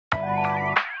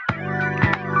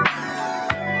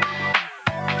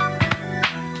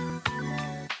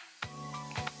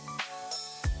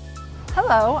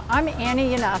Hello, I'm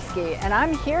Annie Yanofsky, and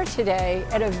I'm here today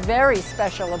at a very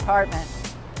special apartment.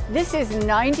 This is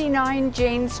 99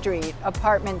 Jane Street,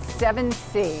 apartment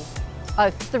 7C,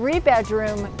 a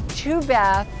 3-bedroom,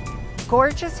 2-bath,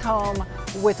 gorgeous home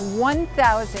with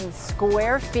 1,000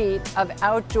 square feet of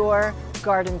outdoor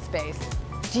garden space.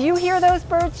 Do you hear those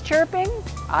birds chirping?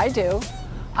 I do.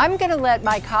 I'm going to let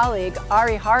my colleague,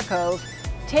 Ari Harkov,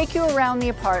 take you around the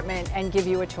apartment and give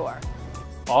you a tour.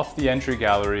 Off the entry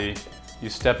gallery, you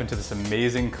step into this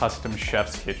amazing custom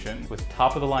chef's kitchen. With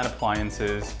top-of-the-line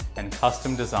appliances and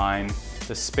custom design,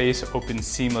 the space opens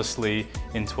seamlessly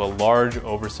into a large,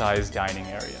 oversized dining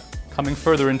area. Coming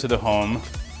further into the home,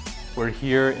 we're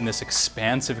here in this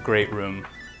expansive great room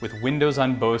with windows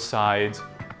on both sides,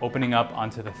 opening up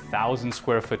onto the 1,000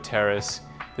 square foot terrace.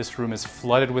 This room is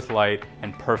flooded with light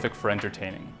and perfect for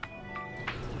entertaining.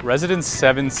 Residence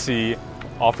 7C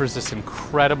offers this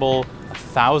incredible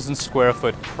 1,000 square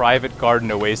foot private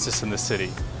garden oasis in the city.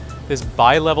 This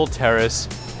bi-level terrace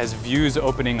has views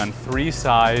opening on 3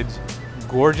 sides,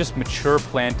 gorgeous mature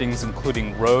plantings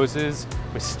including roses,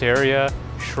 wisteria,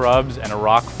 shrubs, and a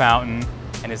rock fountain,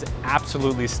 and is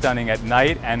absolutely stunning at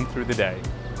night and through the day.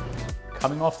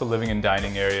 Coming off the living and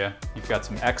dining area, you've got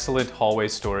some excellent hallway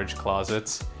storage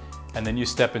closets, and then you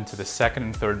step into the 2nd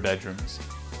and 3rd bedrooms.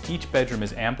 Each bedroom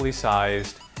is amply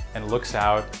sized and looks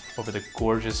out over the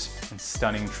gorgeous and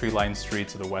stunning tree-lined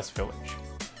streets of the West Village.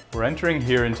 We're entering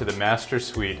here into the master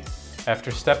suite.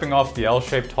 After stepping off the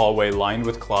L-shaped hallway lined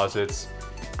with closets,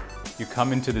 you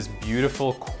come into this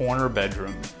beautiful corner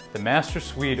bedroom. The master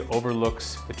suite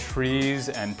overlooks the trees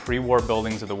and pre-war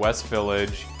buildings of the West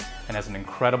Village and has an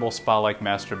incredible spa-like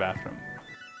master bathroom.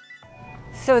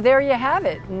 So there you have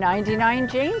it, 99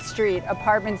 Jane Street,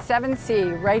 apartment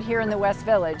 7C, right here in the West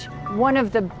Village. One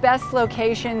of the best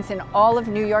locations in all of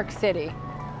New York City.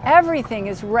 Everything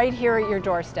is right here at your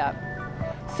doorstep.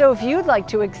 So if you'd like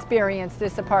to experience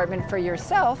this apartment for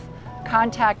yourself,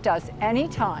 contact us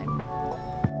anytime.